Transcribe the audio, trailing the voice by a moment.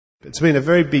It's been a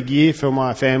very big year for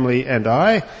my family and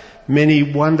I. Many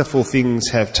wonderful things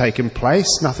have taken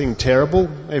place. Nothing terrible,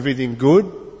 everything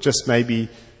good, just maybe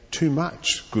too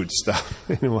much good stuff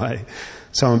in a way.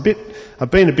 So I've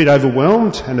been a bit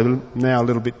overwhelmed and now a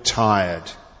little bit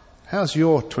tired. How's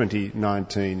your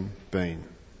 2019 been?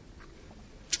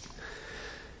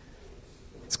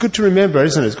 It's good to remember,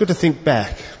 isn't it? It's good to think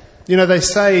back. You know, they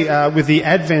say with the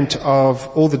advent of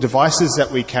all the devices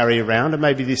that we carry around, and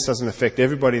maybe this doesn't affect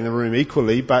everybody in the room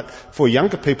equally, but for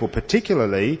younger people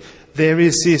particularly, there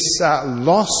is this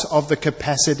loss of the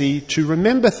capacity to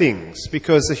remember things,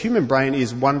 because the human brain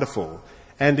is wonderful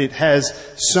and it has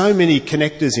so many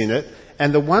connectors in it,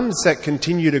 and the ones that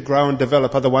continue to grow and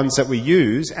develop are the ones that we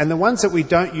use, and the ones that we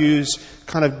don't use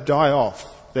kind of die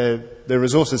off. They're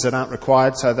resources that aren't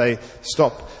required, so they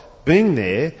stop being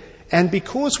there. And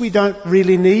because we don't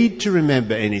really need to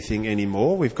remember anything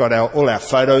anymore, we've got all our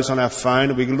photos on our phone,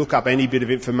 and we can look up any bit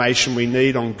of information we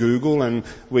need on Google, and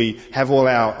we have all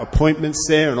our appointments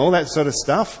there and all that sort of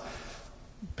stuff.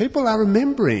 People are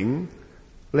remembering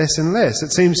less and less.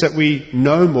 It seems that we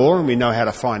know more and we know how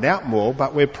to find out more,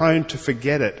 but we're prone to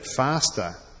forget it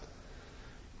faster.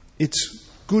 It's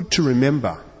good to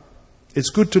remember. It's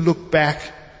good to look back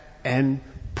and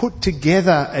put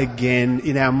together again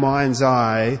in our mind's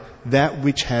eye that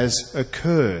which has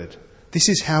occurred. This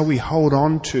is how we hold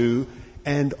on to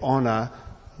and honour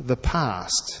the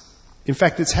past. In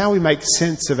fact, it's how we make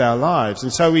sense of our lives.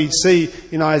 And so we see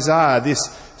in Isaiah this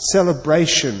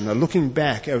celebration, a looking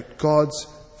back at God's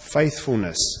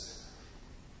faithfulness.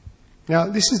 Now,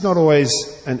 this is not always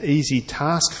an easy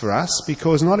task for us,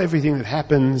 because not everything that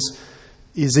happens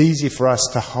is easy for us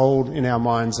to hold in our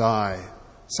mind's eye.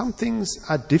 Some things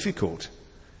are difficult,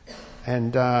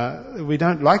 and we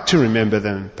don't like to remember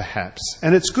them, perhaps.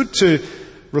 And it's good to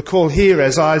recall here,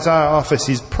 as Isaiah offers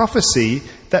his prophecy,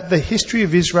 that the history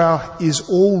of Israel is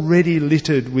already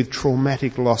littered with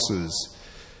traumatic losses,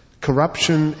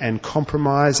 corruption and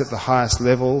compromise at the highest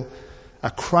level,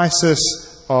 a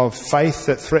crisis of faith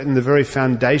that threatened the very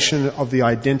foundation of the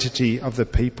identity of the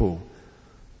people.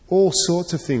 All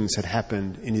sorts of things had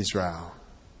happened in Israel.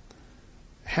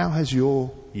 How has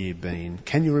your year been?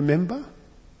 Can you remember?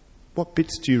 What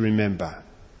bits do you remember?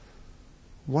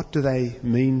 What do they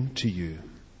mean to you?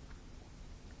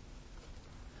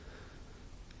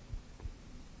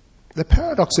 The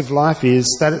paradox of life is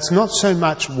that it's not so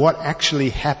much what actually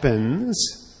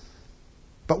happens,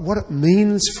 but what it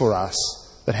means for us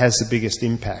that has the biggest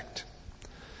impact.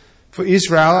 For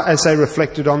Israel, as they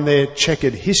reflected on their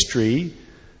checkered history,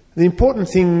 the important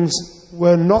things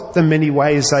were not the many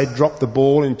ways they dropped the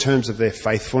ball in terms of their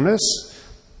faithfulness,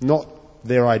 not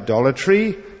their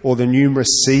idolatry or the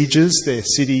numerous sieges their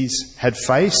cities had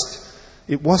faced.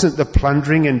 It wasn't the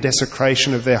plundering and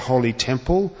desecration of their holy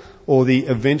temple or the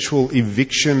eventual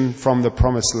eviction from the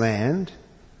promised land.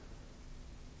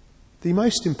 The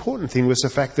most important thing was the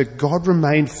fact that God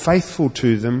remained faithful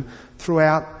to them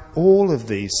throughout all of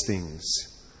these things.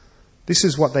 This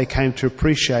is what they came to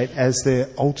appreciate as their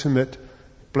ultimate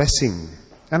blessing.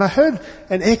 And I heard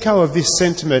an echo of this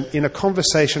sentiment in a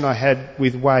conversation I had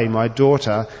with Wei, my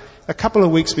daughter, a couple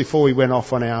of weeks before we went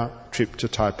off on our trip to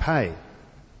Taipei.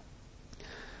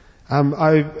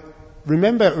 I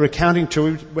remember recounting to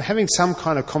her, we were having some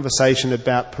kind of conversation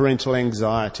about parental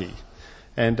anxiety.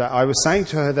 And I was saying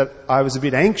to her that I was a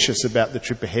bit anxious about the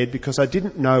trip ahead because I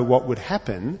didn't know what would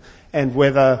happen and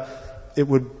whether it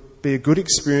would be a good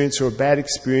experience or a bad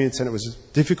experience, and it was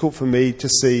difficult for me to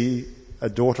see a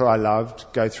daughter I loved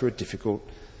go through a difficult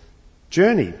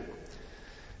journey.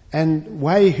 And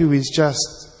Wei, who is just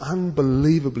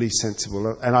unbelievably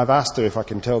sensible, and I've asked her if I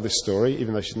can tell this story,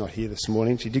 even though she's not here this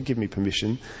morning. She did give me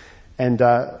permission. And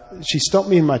she stopped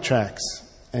me in my tracks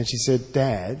and she said,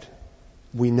 "Dad,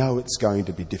 we know it's going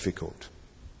to be difficult."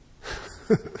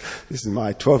 This is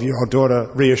my 12-year-old daughter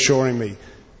reassuring me.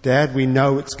 "Dad, we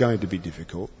know it's going to be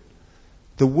difficult.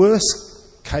 The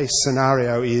worst case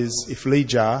scenario is if Li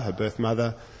Jia, her birth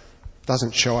mother,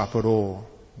 doesn't show up at all.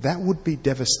 That would be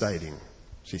devastating,"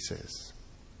 she says.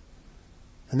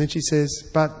 And then she says,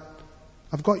 "But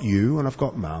I've got you and I've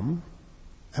got Mum,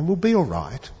 and we'll be all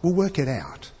right. We'll work it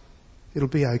out. It'll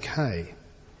be okay."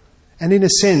 And in a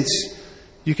sense,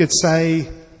 you could say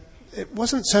it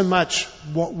wasn't so much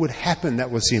what would happen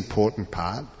that was the important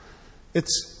part.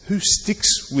 It's who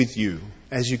sticks with you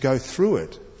as you go through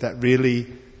it that really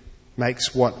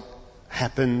makes what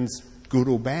happens good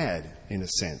or bad, in a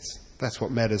sense. That's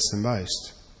what matters the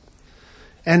most.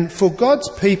 And for God's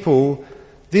people,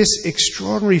 this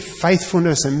extraordinary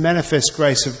faithfulness and manifest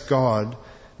grace of God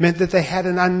meant that they had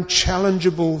an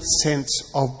unchallengeable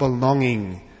sense of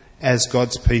belonging as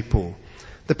God's people.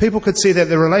 The people could see that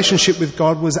their relationship with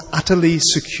God was utterly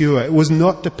secure. It was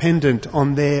not dependent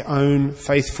on their own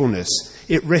faithfulness.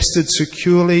 It rested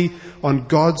securely on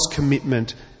God's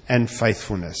commitment and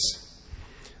faithfulness.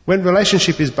 When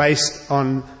relationship is based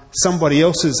on somebody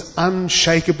else's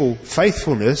unshakable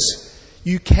faithfulness,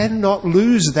 you cannot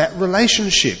lose that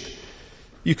relationship.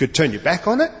 You could turn your back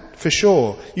on it, for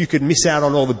sure. You could miss out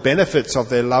on all the benefits of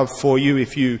their love for you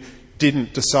if you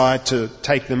didn't decide to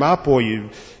take them up, or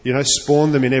you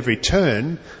spawn them in every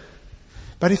turn.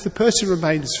 But if the person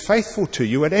remains faithful to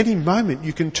you, at any moment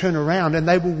you can turn around and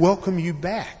they will welcome you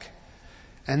back.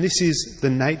 And this is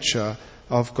the nature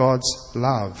of God's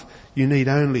love. You need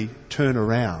only turn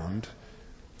around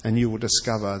and you will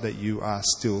discover that you are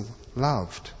still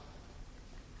loved.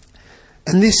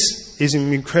 And this is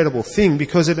an incredible thing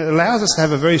because it allows us to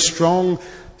have a very strong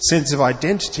sense of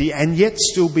identity and yet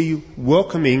still be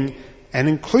welcoming and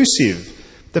inclusive.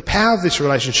 The power of this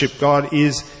relationship, God,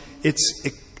 is its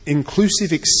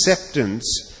inclusive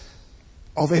acceptance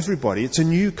of everybody. It's a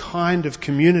new kind of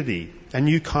community, a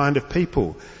new kind of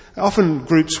people. Often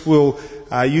groups will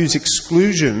use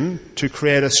exclusion to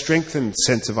create a strengthened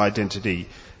sense of identity.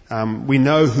 We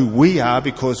know who we are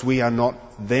because we are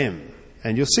not them.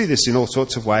 And you'll see this in all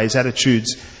sorts of ways,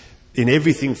 attitudes in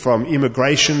everything from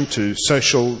immigration to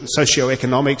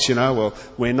socio-economics, well,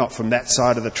 we're not from that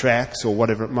side of the tracks or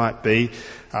whatever it might be,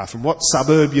 from what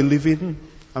suburb you live in.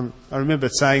 I remember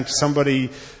saying to somebody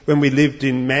when we lived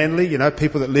in Manly,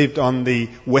 people that lived on the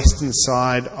western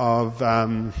side of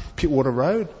Pittwater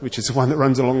Road, which is the one that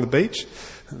runs along the beach.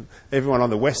 Everyone on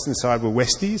the western side were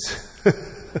Westies.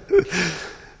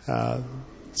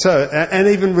 And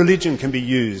even religion can be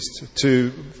used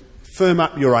to firm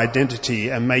up your identity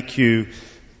and make you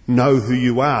know who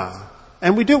you are.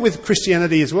 And we do it with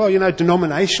Christianity as well.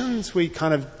 Denominations, we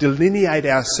kind of delineate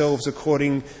ourselves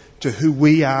according to who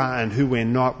we are and who we're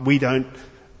not. We don't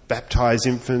baptise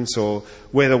infants, or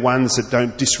we're the ones that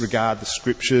don't disregard the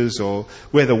scriptures, or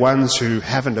we're the ones who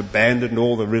haven't abandoned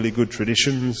all the really good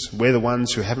traditions. We're the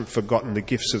ones who haven't forgotten the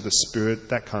gifts of the Spirit,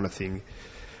 that kind of thing.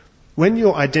 When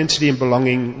your identity and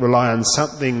belonging rely on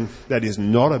something that is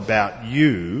not about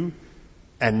you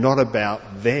and not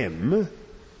about them,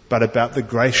 but about the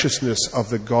graciousness of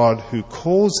the God who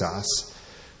calls us,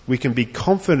 we can be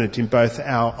confident in both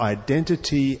our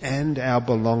identity and our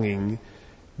belonging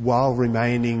while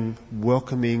remaining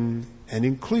welcoming and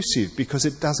inclusive, because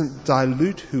it doesn't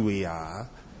dilute who we are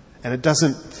and it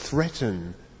doesn't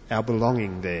threaten our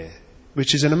belonging there,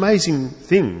 which is an amazing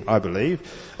thing, I believe.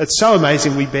 It's so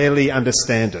amazing we barely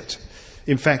understand it.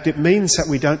 In fact, it means that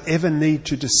we don't ever need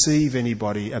to deceive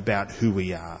anybody about who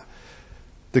we are.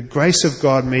 The grace of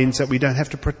God means that we don't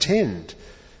have to pretend.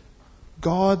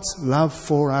 God's love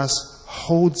for us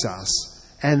holds us,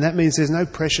 and that means there's no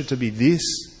pressure to be this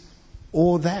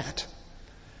or that.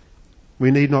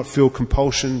 We need not feel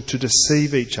compulsion to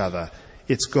deceive each other.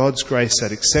 It's God's grace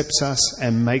that accepts us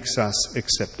and makes us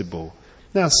acceptable.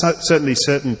 Now, certainly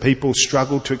certain people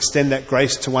struggle to extend that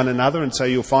grace to one another, and so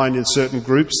you'll find in certain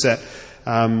groups that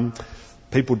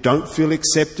people don't feel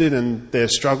accepted and there are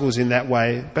struggles in that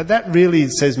way. But that really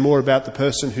says more about the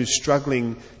person who's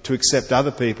struggling to accept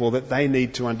other people, that they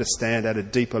need to understand at a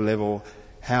deeper level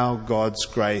how God's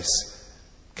grace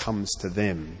comes to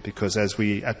them. Because as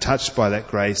we are touched by that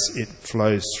grace, it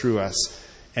flows through us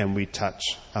and we touch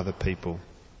other people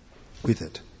with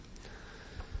it.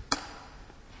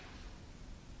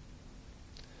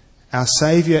 Our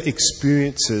Saviour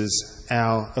experiences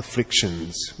our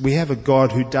afflictions. We have a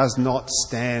God who does not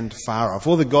stand far off.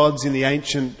 All the gods in the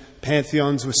ancient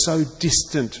pantheons were so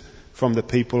distant from the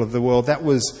people of the world. That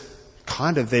was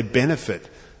kind of their benefit.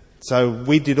 So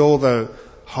we did all the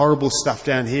horrible stuff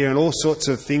down here and all sorts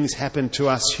of things happened to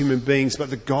us human beings, but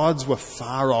the gods were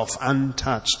far off,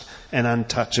 untouched and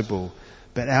untouchable.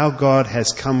 But our God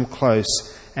has come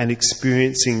close and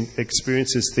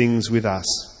experiences things with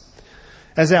us.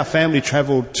 As our family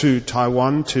travelled to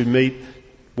Taiwan to meet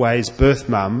Wei's birth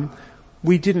mum,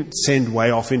 we didn't send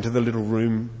Wei off into the little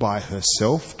room by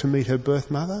herself to meet her birth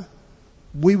mother.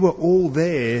 We were all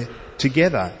there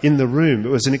together in the room. It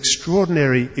was an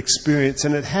extraordinary experience,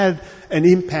 and it had an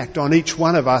impact on each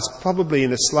one of us, probably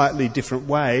in a slightly different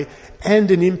way,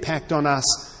 and an impact on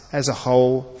us as a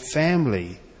whole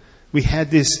family. We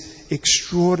had this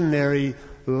extraordinary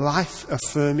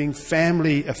life-affirming,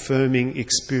 family-affirming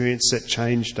experience that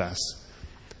changed us.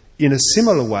 In a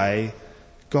similar way,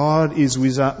 God is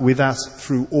with us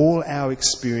through all our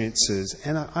experiences,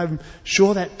 and I'm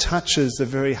sure that touches the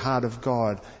very heart of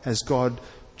God as God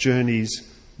journeys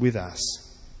with us.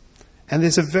 And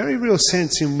there's a very real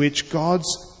sense in which God's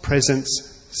presence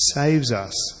saves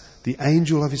us The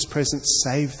angel of his presence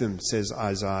saved them, says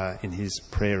Isaiah in his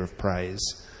prayer of praise.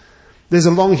 There's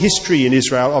a long history in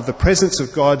Israel of the presence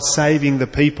of God saving the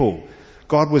people.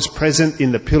 God was present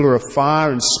in the pillar of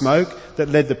fire and smoke that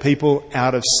led the people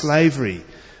out of slavery.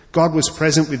 God was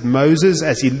present with Moses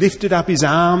as he lifted up his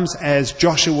arms as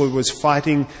Joshua was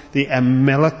fighting the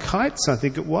Amalekites, I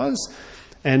think it was.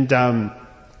 And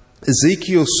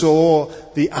Ezekiel saw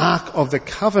the Ark of the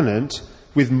Covenant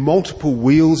with multiple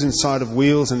wheels inside of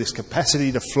wheels and this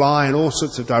capacity to fly in all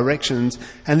sorts of directions.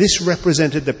 And this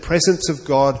represented the presence of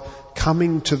God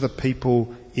coming to the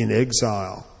people in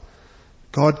exile.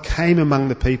 God came among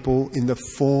the people in the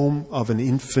form of an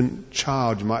infant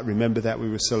child. You might remember that. We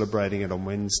were celebrating it on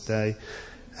Wednesday.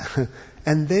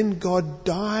 And then God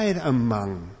died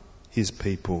among his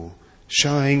people,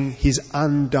 showing his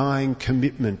undying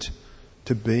commitment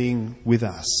to being with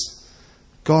us.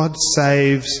 God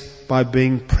saves by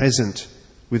being present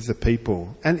with the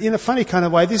people. And in a funny kind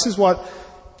of way, this is what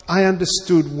I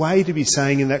understood Way to be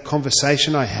saying in that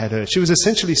conversation I had her. She was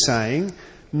essentially saying,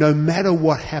 no matter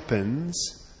what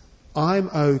happens, I'm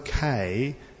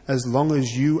okay as long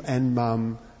as you and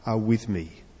Mum are with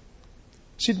me.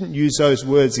 She didn't use those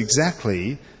words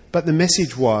exactly, but the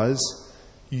message was,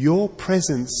 your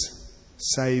presence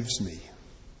saves me.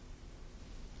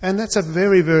 And that's a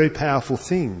very, very powerful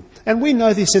thing. And we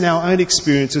know this in our own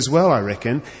experience as well, I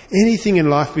reckon. Anything in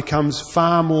life becomes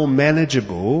far more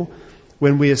manageable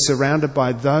when we are surrounded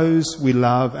by those we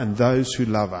love and those who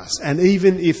love us. And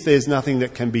even if there's nothing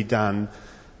that can be done,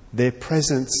 their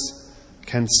presence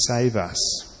can save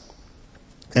us.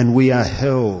 And we are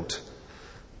held.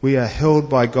 We are held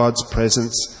by God's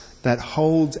presence that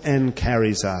holds and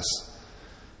carries us.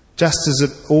 Just as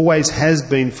it always has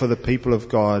been for the people of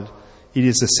God, it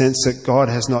is the sense that God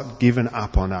has not given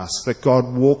up on us, that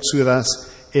God walks with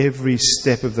us every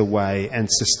step of the way and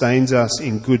sustains us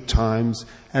in good times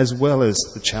as well as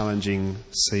the challenging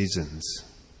seasons.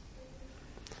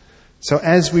 So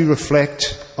as we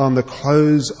reflect on the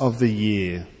close of the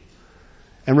year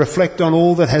and reflect on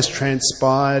all that has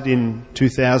transpired in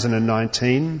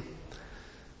 2019,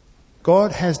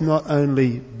 God has not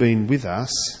only been with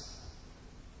us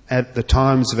at the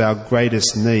times of our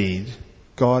greatest need,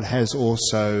 God has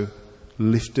also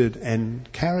lifted and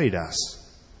carried us.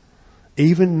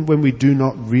 Even when we do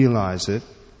not realise it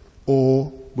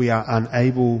or we are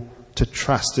unable to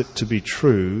trust it to be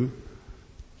true,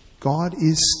 God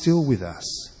is still with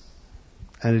us.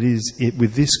 And it is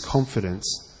with this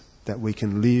confidence that we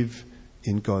can live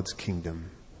in God's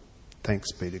kingdom.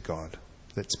 Thanks be to God.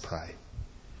 Let's pray.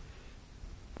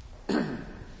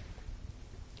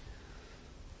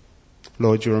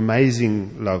 Lord, your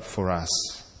amazing love for us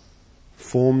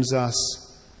forms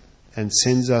us and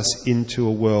sends us into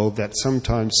a world that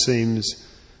sometimes seems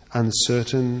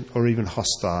uncertain or even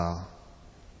hostile.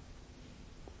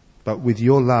 But with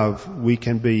your love, we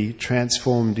can be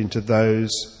transformed into those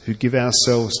who give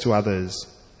ourselves to others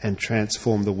and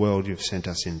transform the world you've sent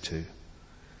us into.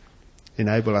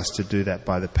 Enable us to do that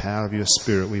by the power of your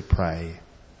Spirit, we pray.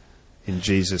 In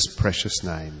Jesus' precious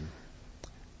name.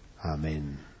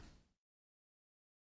 Amen.